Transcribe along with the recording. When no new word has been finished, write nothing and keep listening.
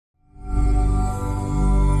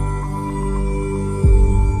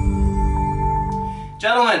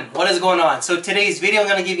Gentlemen, what is going on? So today's video I'm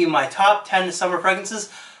going to give you my top 10 summer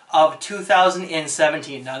fragrances of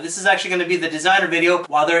 2017. Now this is actually going to be the designer video,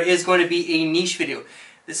 while there is going to be a niche video.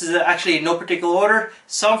 This is actually in no particular order.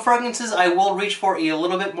 Some fragrances I will reach for a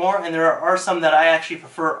little bit more, and there are some that I actually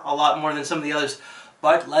prefer a lot more than some of the others.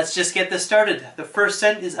 But let's just get this started. The first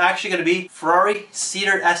scent is actually going to be Ferrari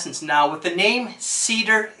Cedar Essence. Now with the name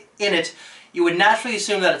Cedar in it, you would naturally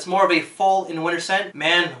assume that it's more of a fall and winter scent.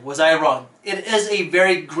 Man, was I wrong. It is a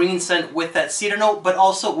very green scent with that cedar note, but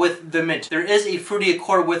also with the mint. There is a fruity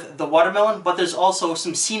accord with the watermelon, but there's also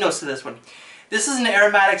some sea notes to this one. This is an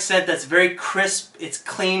aromatic scent that's very crisp, it's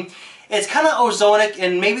clean. It's kind of ozonic,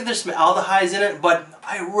 and maybe there's some aldehydes in it, but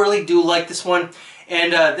I really do like this one.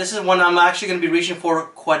 And this is one I'm actually going to be reaching for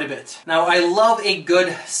quite a bit. Now I love a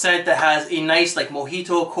good scent that has a nice like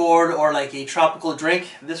mojito accord or like a tropical drink.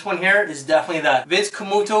 This one here is definitely that. Vince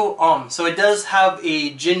Camuto So it does have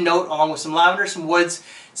a gin note along with some lavender, some woods,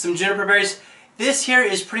 some juniper berries. This here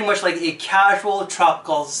is pretty much like a casual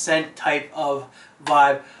tropical scent type of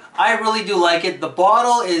vibe. I really do like it. The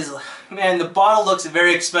bottle is, man, the bottle looks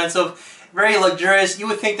very expensive. Very luxurious. You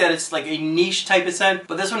would think that it's like a niche type of scent,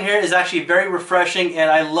 but this one here is actually very refreshing, and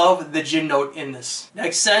I love the gin note in this.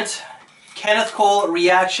 Next scent, Kenneth Cole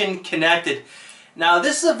Reaction Connected. Now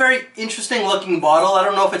this is a very interesting looking bottle. I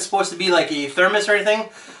don't know if it's supposed to be like a thermos or anything,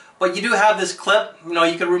 but you do have this clip. You know,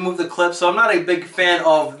 you can remove the clip, so I'm not a big fan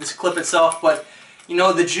of this clip itself, but you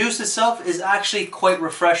know, the juice itself is actually quite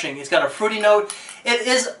refreshing. It's got a fruity note. It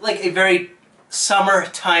is like a very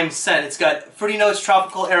summertime scent. It's got fruity notes,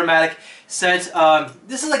 tropical, aromatic scent.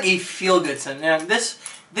 This is like a feel-good scent. Now, this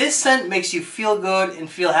scent makes you feel good and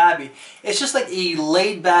feel happy. It's just like a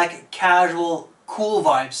laid-back, casual, cool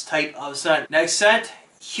vibes type of scent. Next scent,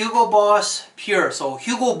 Hugo Boss Pure. So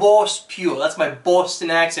Hugo Boss Pure. That's my Boston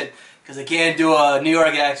accent because I can't do a New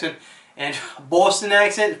York accent, and Boston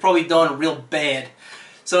accent is probably done real bad.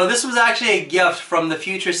 So this was actually a gift from the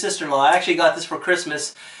future sister-in-law. I actually got this for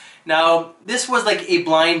Christmas. Now, this was like a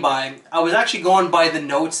blind buy. I was actually going by the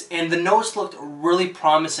notes, and the notes looked really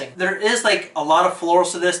promising. There is like a lot of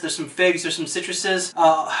florals to this. There's some figs, there's some citruses,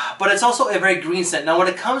 but it's also a very green scent. Now, when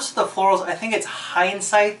it comes to the florals, I think it's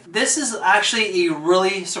hindsight. This is actually a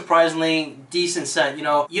really surprisingly decent scent. You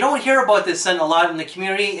know, you don't hear about this scent a lot in the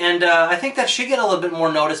community, and I think that should get a little bit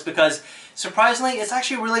more notice because surprisingly, it's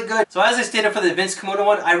actually really good. So as I stated for the Vince Camuto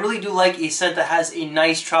one, I really do like a scent that has a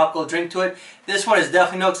nice tropical drink to it. This one is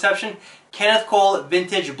definitely no exception. Kenneth Cole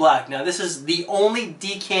Vintage Black. Now this is the only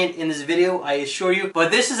decant in this video, I assure you, but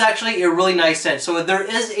this is actually a really nice scent. So there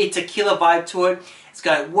is a tequila vibe to it. It's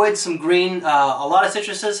got wood, some green, a lot of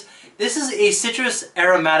citruses. This is a citrus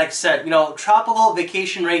aromatic scent, you know, tropical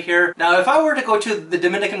vacation right here. Now, if I were to go to the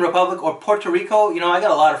Dominican Republic or Puerto Rico, you know, I got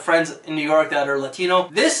a lot of friends in New York that are Latino.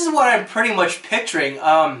 This is what I'm pretty much picturing.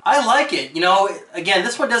 I like it, you know. Again,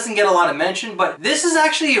 this one doesn't get a lot of mention, but this is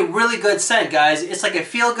actually a really good scent, guys. It's like a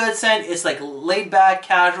feel-good scent. It's like laid back,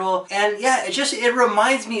 casual, and yeah, it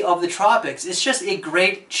reminds me of the tropics. It's just a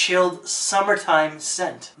great, chilled, summertime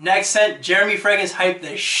scent. Next scent, Jeremy Fragrance hyped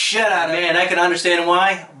the shit out of it. Man, I can understand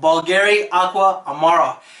why. Bulgari Aqua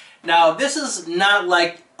Amara. Now this is not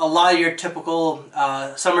like a lot of your typical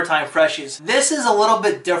summertime freshies. This is a little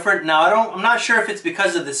bit different. Now I'm not sure if it's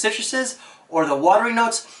because of the citruses or the watery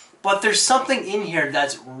notes, but there's something in here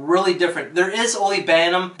that's really different. There is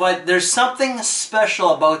olibanum, but there's something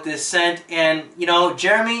special about this scent, and you know,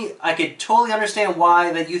 Jeremy, I could totally understand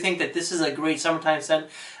why that you think that this is a great summertime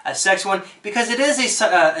scent, a sexy one, because it is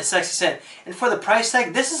a sexy scent. And for the price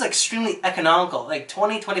tag, this is extremely economical, like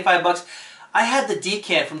 20-25 bucks. I had the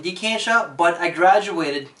decant from Decant Shop, but I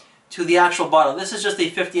graduated to the actual bottle. This is just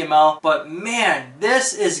a 50 ml, but man,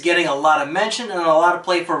 this is getting a lot of mention and a lot of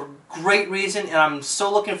play for great reason, and I'm so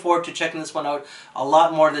looking forward to checking this one out a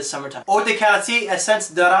lot more this summertime. Eau de Cartier Essence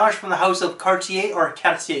d'Orange from the house of Cartier or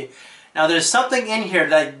Cartier. Now there's something in here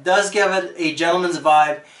that does give it a gentleman's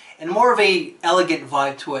vibe and more of a elegant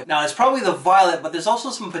vibe to it. Now it's probably the violet, but there's also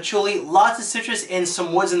some patchouli, lots of citrus, and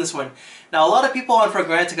some woods in this one. Now a lot of people on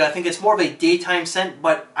Fragrantica think it's more of a daytime scent,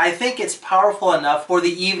 but I think it's powerful enough for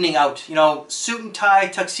the evening out. You know, suit and tie,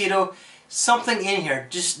 tuxedo, something in here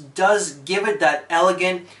just does give it that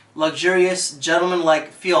elegant, luxurious,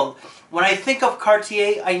 gentleman-like feel. When I think of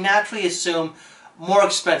Cartier, I naturally assume more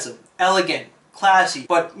expensive, elegant, classy,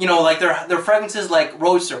 but you know, like their fragrances like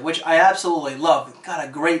Roadster, which I absolutely love. It's got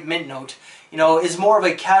a great mint note. you know, is more of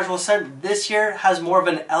a casual scent. This here has more of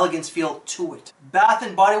an elegance feel to it. Bath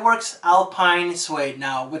 & Body Works Alpine Suede.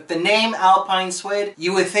 Now, with the name Alpine Suede,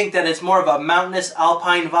 you would think that it's more of a mountainous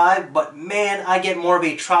alpine vibe, but man, I get more of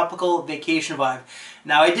a tropical vacation vibe.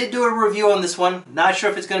 Now, I did do a review on this one. Not sure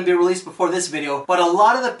if it's going to be released before this video, but a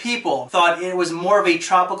lot of the people thought it was more of a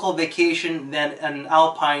tropical vacation than an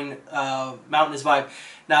alpine mountainous vibe.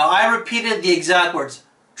 Now, I repeated the exact words,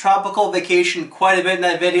 tropical vacation, quite a bit in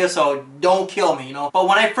that video, so don't kill me, you know. But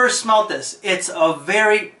when I first smelled this, it's a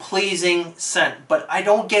very pleasing scent, but I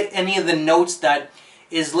don't get any of the notes that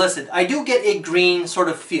is listed. I do get a green sort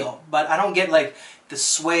of feel, but I don't get like the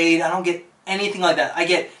suede, I don't get anything like that. I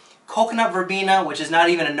get coconut verbena, which is not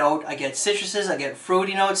even a note. I get citruses, I get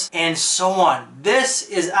fruity notes, and so on. This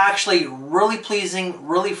is actually really pleasing,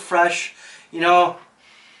 really fresh, you know.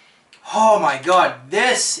 Oh my god,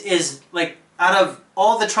 this is like, out of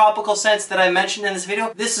all the tropical scents that I mentioned in this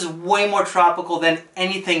video, this is way more tropical than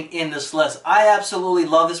anything in this list. I absolutely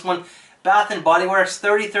love this one. Bath & Body Works,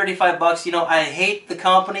 35 bucks. You know, I hate the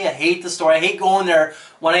company, I hate the store, I hate going there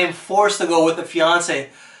when I am forced to go with a fiance.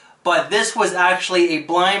 But this was actually a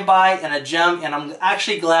blind buy and a gem, and I'm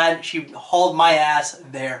actually glad she hauled my ass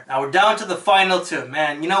there. Now we're down to the final two.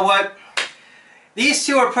 Man, you know what? These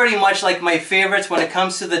two are pretty much like my favorites when it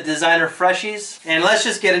comes to the designer freshies. And let's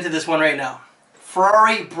just get into this one right now.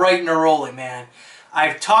 Ferrari Bright Neroli, man.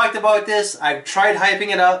 I've talked about this, I've tried hyping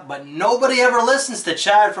it up, but nobody ever listens to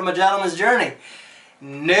Chad from A Gentleman's Journey.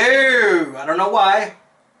 No, I don't know why.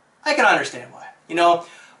 I can understand why, you know.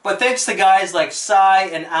 But thanks to guys like Sai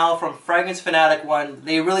and Al from Fragrance Fanatic 1,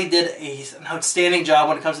 they really did an outstanding job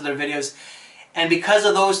when it comes to their videos. And because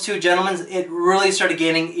of those two gentlemen, it really started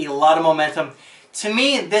gaining a lot of momentum. To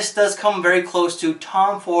me, this does come very close to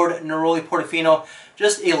Tom Ford Neroli Portofino,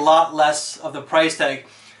 just a lot less of the price tag.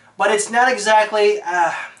 But it's not exactly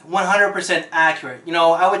 100% accurate. You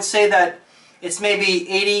know, I would say that it's maybe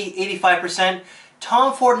 80-85%.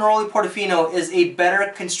 Tom Ford Neroli Portofino is a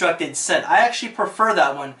better constructed scent. I actually prefer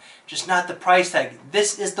that one, just not the price tag.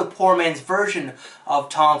 This is the poor man's version of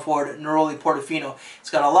Tom Ford Neroli Portofino.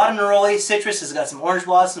 It's got a lot of neroli, citrus, it's got some orange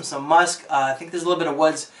blossom, some musk, I think there's a little bit of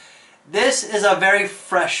woods. This is a very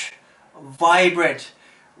fresh, vibrant,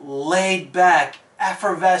 laid back,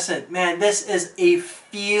 effervescent, man, this is a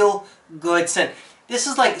feel-good scent. This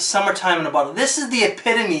is like summertime in a bottle. This is the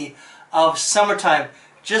epitome of summertime,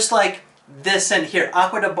 just like this scent here,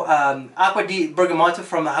 Acqua di Bergamoto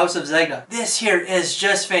from the House of Zegna. This here is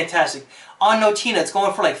just fantastic. On Notina, it's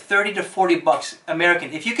going for like 30 to 40 bucks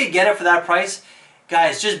American. If you could get it for that price,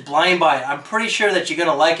 guys, just blind buy it. I'm pretty sure that you're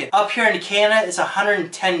gonna like it. Up here in Canada, it's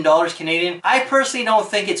 $110 Canadian. I personally don't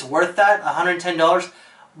think it's worth that, $110,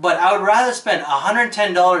 but I would rather spend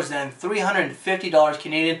 $110 than $350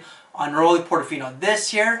 Canadian on Neroli Portofino.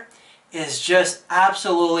 This here is just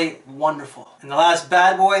absolutely wonderful. And the last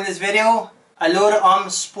bad boy in this video, Allure Homme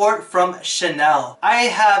Sport from Chanel. I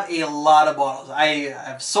have a lot of bottles.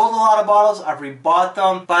 I've sold a lot of bottles, I've rebought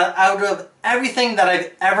them, but out of everything that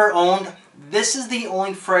I've ever owned, this is the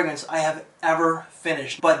only fragrance I have ever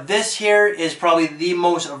finished. But this here is probably the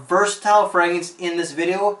most versatile fragrance in this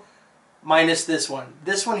video, minus this one.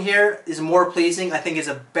 This one here is more pleasing. I think it's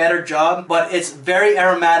a better job, but it's very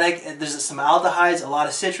aromatic. There's some aldehydes, a lot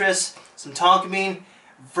of citrus, some tonka bean.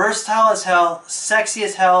 Versatile as hell, sexy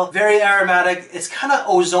as hell, very aromatic. It's kind of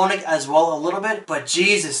ozonic as well a little bit, but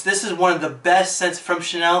Jesus, this is one of the best scents from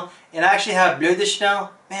Chanel. And I actually have Bleu de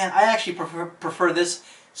Chanel. Man, I actually prefer this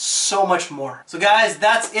so much more. So guys,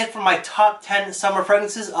 that's it for my top 10 summer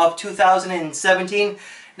fragrances of 2017.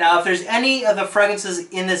 Now, if there's any of the fragrances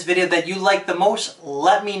in this video that you like the most,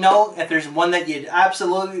 let me know. If there's one that you'd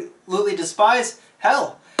absolutely despise,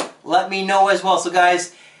 hell, let me know as well. So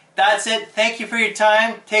guys, that's it. Thank you for your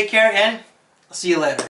time. Take care, and I'll see you later.